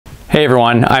Hey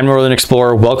everyone, I'm Northern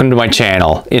Explorer. Welcome to my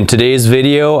channel. In today's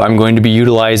video, I'm going to be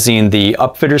utilizing the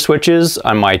Upfitter switches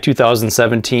on my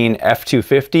 2017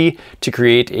 F-250 to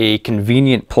create a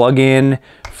convenient plug-in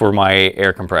for my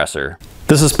air compressor.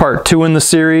 This is part 2 in the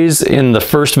series. In the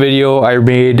first video, I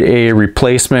made a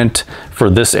replacement for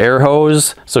this air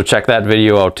hose, so check that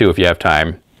video out too if you have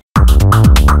time.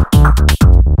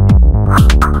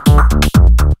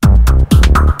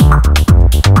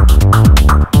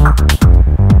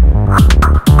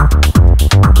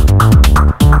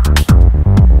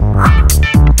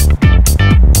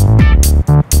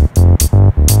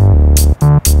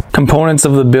 Components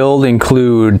of the build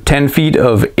include 10 feet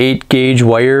of 8-gauge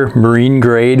wire, marine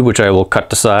grade, which I will cut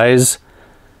to size,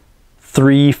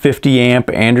 3 50 amp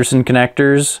Anderson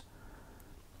connectors,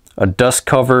 a dust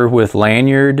cover with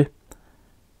lanyard,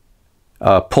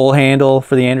 a pull handle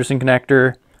for the Anderson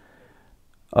connector,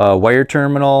 a wire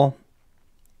terminal,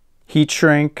 heat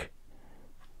shrink,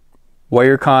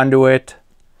 wire conduit,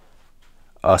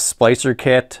 a splicer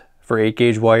kit for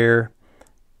 8-gauge wire,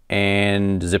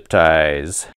 and zip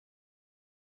ties.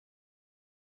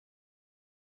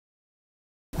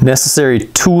 Necessary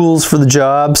tools for the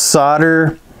job: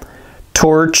 solder,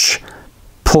 torch,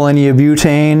 plenty of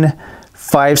butane,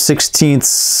 5/16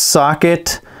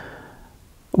 socket,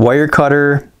 wire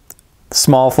cutter,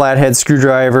 small flathead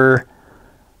screwdriver,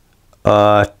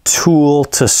 a tool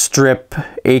to strip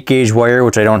 8-gauge wire,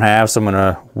 which I don't have, so I'm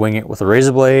gonna wing it with a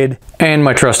razor blade, and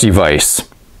my trusty vise.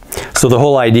 So the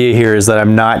whole idea here is that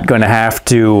I'm not going to have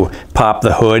to pop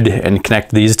the hood and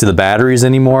connect these to the batteries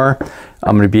anymore.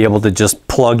 I'm going to be able to just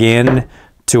plug in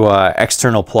to an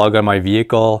external plug on my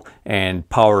vehicle and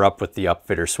power up with the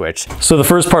Upfitter switch. So the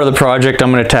first part of the project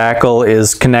I'm going to tackle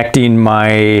is connecting my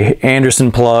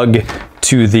Anderson plug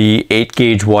to the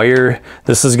 8-gauge wire.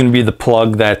 This is going to be the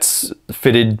plug that's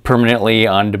fitted permanently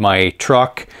onto my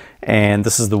truck, and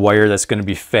this is the wire that's going to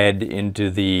be fed into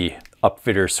the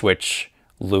Upfitter switch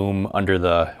loom under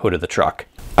the hood of the truck.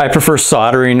 I prefer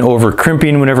soldering over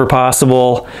crimping whenever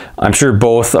possible. I'm sure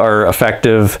both are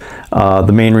effective.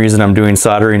 The main reason I'm doing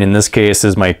soldering in this case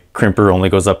is my crimper only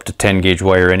goes up to 10-gauge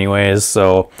wire anyways,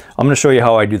 so I'm going to show you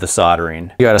how I do the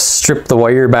soldering. You got to strip the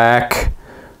wire back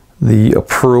the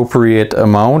appropriate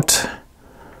amount,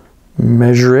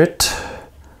 measure it,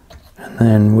 and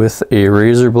then with a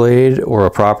razor blade or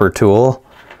a proper tool,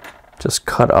 just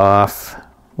cut off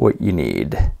what you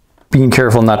need. Being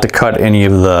careful not to cut any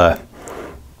of the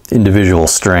individual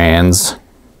strands.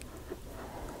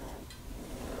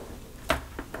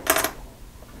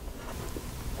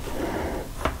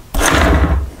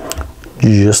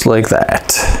 Just like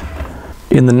that.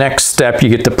 In the next step, you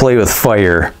get to play with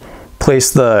fire.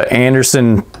 Place the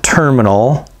Anderson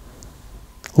terminal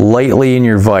lightly in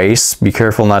your vise. Be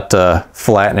careful not to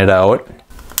flatten it out.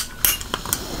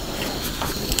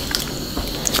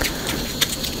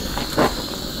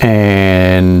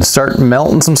 And start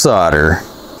melting some solder.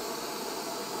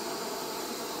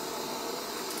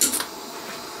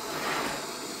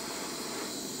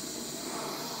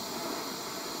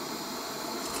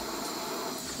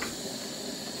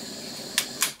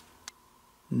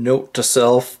 Note to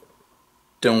self,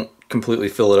 don't completely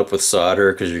fill it up with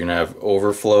solder because you're going to have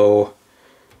overflow,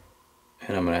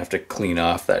 and I'm going to have to clean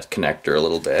off that connector a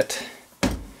little bit.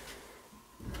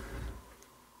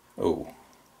 Oh,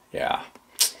 yeah.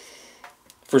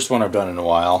 First one I've done in a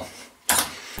while.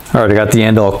 All right, I got the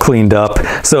end all cleaned up.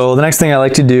 So the next thing I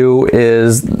like to do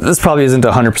is, this probably isn't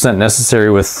 100% necessary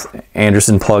with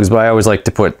Anderson plugs, but I always like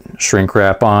to put shrink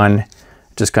wrap on. It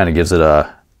just kind of gives it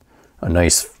a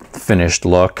nice finished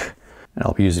look. And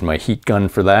I'll be using my heat gun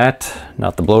for that,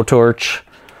 not the blowtorch.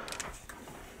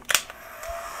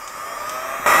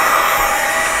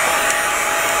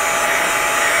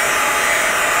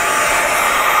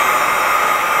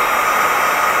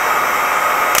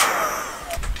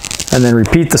 And then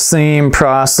repeat the same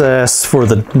process for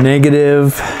the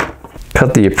negative.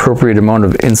 Cut the appropriate amount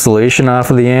of insulation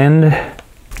off of the end.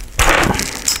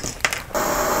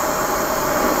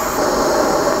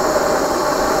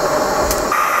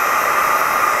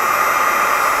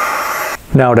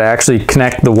 Now to actually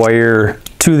connect the wire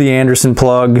to the Anderson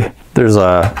plug, there's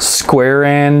a square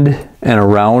end and a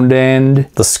round end.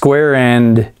 The square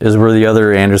end is where the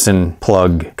other Anderson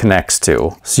plug connects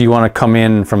to. So you want to come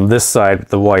in from this side with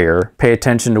the wire. Pay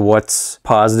attention to what's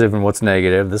positive and what's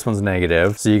negative. This one's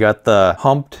negative. So you got the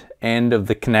humped end of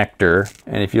the connector,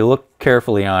 and if you look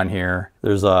carefully on here,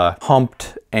 there's a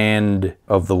humped end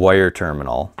of the wire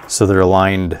terminal. So they're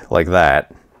aligned like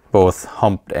that, both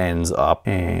humped ends up,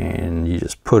 and you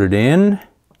just put it in.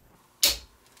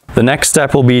 The next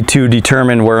step will be to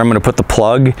determine where I'm going to put the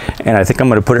plug, and I think I'm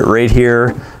going to put it right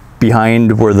here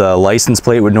behind where the license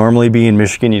plate would normally be. In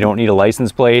Michigan, you don't need a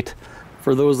license plate.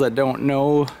 For those that don't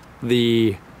know,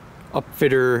 the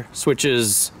Upfitter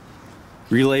switches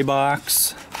relay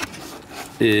box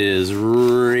is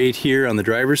right here on the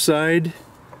driver's side,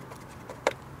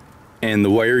 and the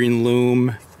wiring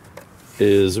loom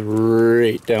is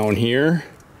right down here.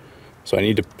 So I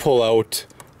need to pull out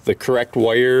the correct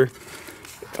wire.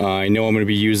 I know I'm going to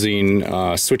be using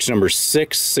switch number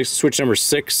 6. Switch number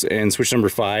 6 and switch number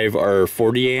 5 are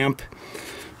 40 amp.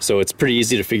 So it's pretty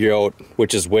easy to figure out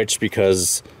which is which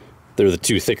because they're the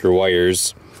two thicker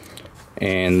wires.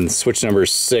 And switch number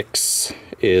 6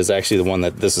 is actually the one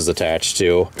that this is attached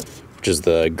to, which is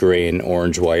the gray and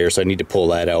orange wire. So I need to pull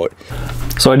that out.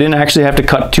 So I didn't actually have to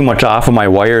cut too much off of my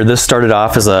wire. This started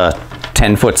off as a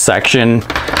 10-foot section.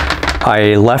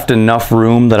 I left enough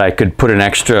room that I could put an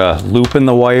extra loop in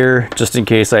the wire just in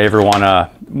case I ever want to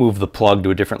move the plug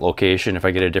to a different location if I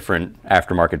get a different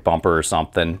aftermarket bumper or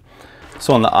something.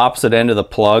 So on the opposite end of the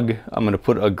plug, I'm going to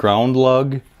put a ground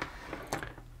lug,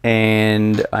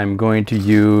 and I'm going to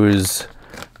use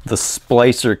the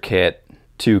splicer kit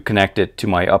to connect it to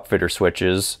my Upfitter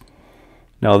switches.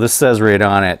 Now this says right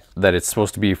on it that it's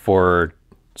supposed to be for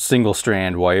single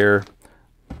strand wire.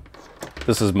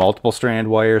 This is multiple strand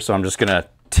wire, so I'm just gonna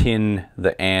tin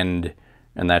the end,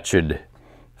 and that should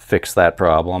fix that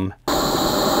problem.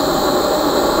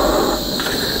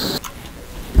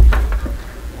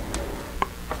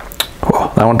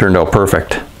 Oh, that one turned out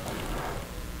perfect.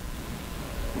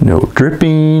 No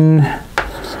dripping.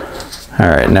 All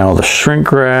right, now the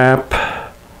shrink wrap.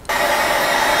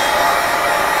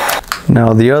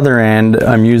 Now the other end,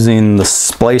 I'm using the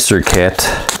splicer kit.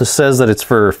 This says that it's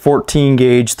for 14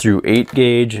 gauge through 8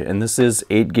 gauge, and this is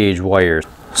 8 gauge wire.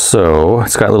 So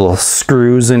it's got little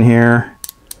screws in here.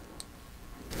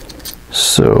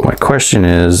 So my question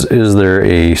is there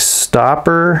a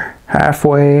stopper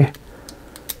halfway?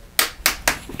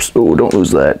 Oops, oh, don't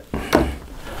lose that.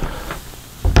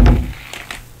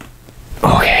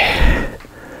 Okay.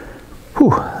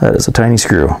 Whew, that is a tiny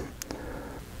screw.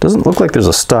 Doesn't look like there's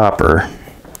a stopper.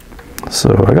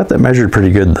 So I got that measured pretty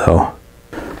good though.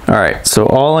 All right, so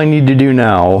all I need to do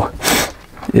now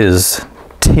is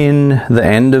tin the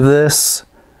end of this,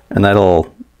 and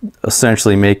that'll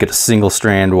essentially make it a single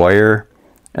strand wire,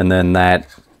 and then that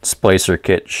splicer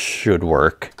kit should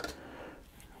work.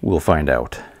 We'll find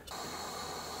out.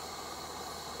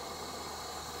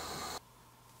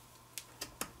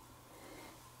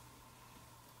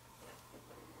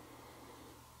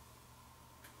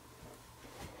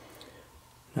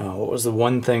 Now, what was the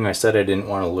one thing I said I didn't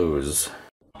want to lose?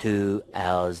 2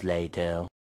 hours later.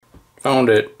 Found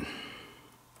it.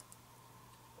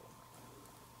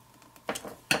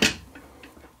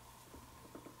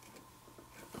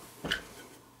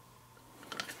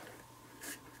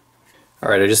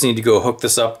 Alright, I just need to go hook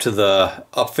this up to the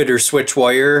Upfitter switch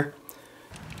wire.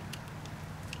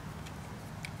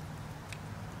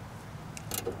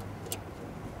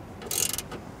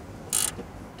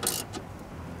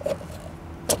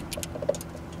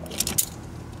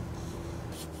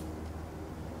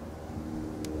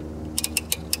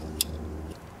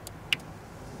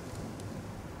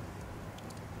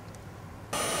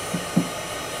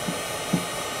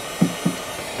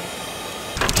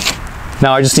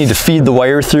 Now I just need to feed the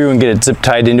wire through and get it zip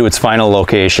tied into its final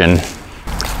location.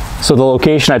 So the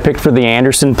location I picked for the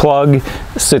Anderson plug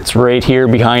sits right here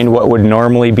behind what would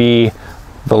normally be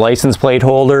the license plate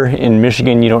holder. In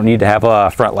Michigan, you don't need to have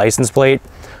a front license plate.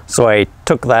 So I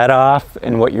took that off,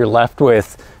 and what you're left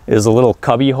with is a little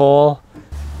cubby hole.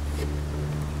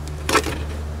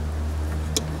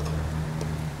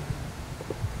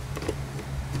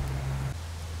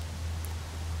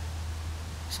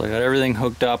 So I got everything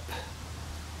hooked up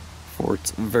for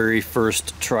its very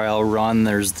first trial run.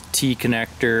 There's the T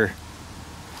connector.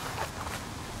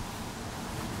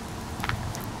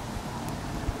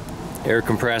 Air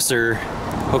compressor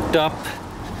hooked up,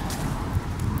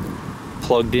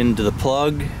 plugged into the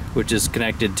plug, which is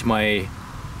connected to my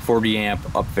 40 amp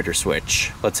Upfitter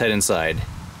switch. Let's head inside.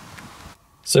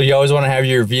 So you always want to have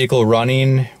your vehicle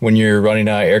running. When you're running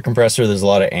an air compressor, there's a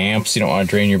lot of amps. You don't want to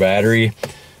drain your battery.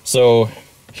 So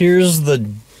here's the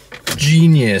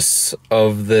genius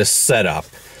of this setup.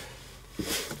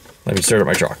 Let me start up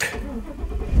my truck.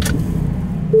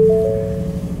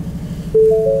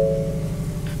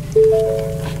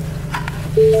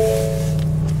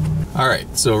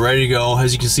 Alright, so ready to go.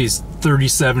 As you can see, it's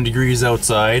 37 degrees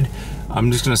outside.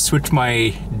 I'm just going to switch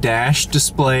my dash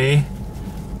display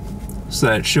so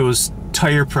that it shows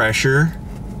tire pressure.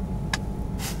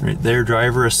 Right there,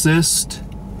 driver assist.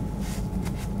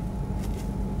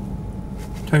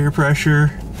 Tire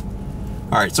pressure.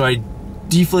 All right, so I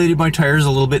deflated my tires a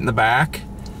little bit in the back.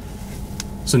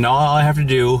 So now all I have to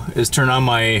do is turn on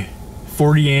my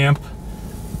 40 amp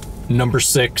number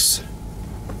 6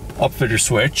 upfitter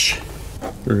switch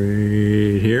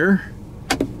right here.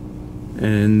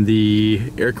 And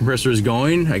the air compressor is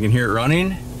going. I can hear it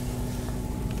running.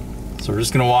 So we're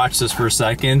just gonna watch this for a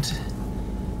second,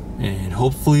 and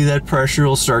hopefully that pressure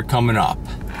will start coming up.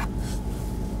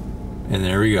 And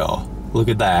there we go. Look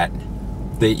at that.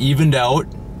 They evened out,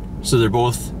 so they're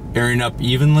both airing up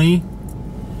evenly.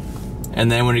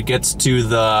 And then when it gets to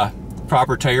the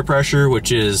proper tire pressure,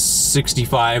 which is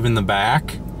 65 in the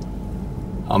back,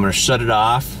 I'm gonna shut it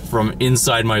off from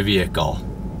inside my vehicle.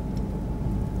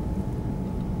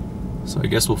 So I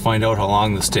guess we'll find out how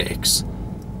long this takes.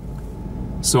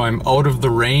 So I'm out of the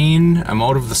rain, I'm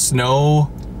out of the snow,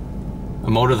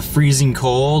 I'm out of the freezing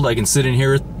cold. I can sit in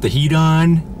here with the heat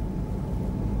on.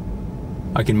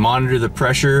 I can monitor the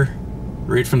pressure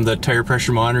right from the tire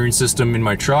pressure monitoring system in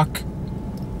my truck.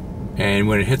 And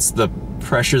when it hits the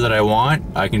pressure that I want,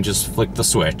 I can just flick the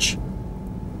switch.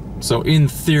 So in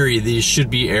theory, these should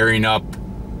be airing up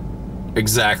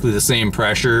exactly the same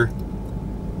pressure.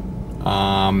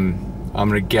 I'm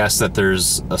gonna guess that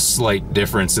there's a slight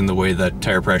difference in the way that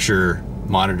tire pressure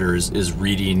monitors is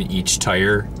reading each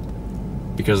tire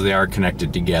because they are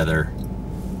connected together.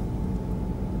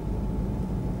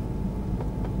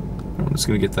 I'm just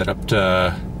gonna get that up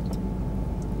to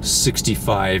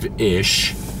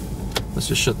 65-ish. Let's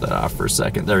just shut that off for a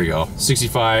second. There we go.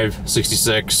 65,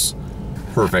 66.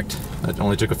 Perfect. That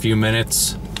only took a few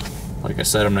minutes. Like I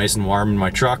said, I'm nice and warm in my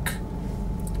truck.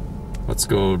 Let's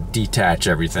go detach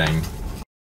everything.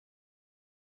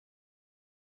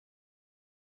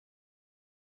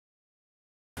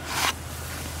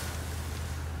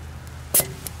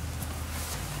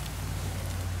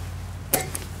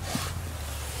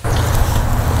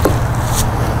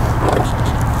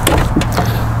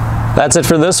 That's it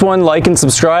for this one. Like and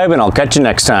subscribe, and I'll catch you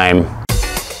next time.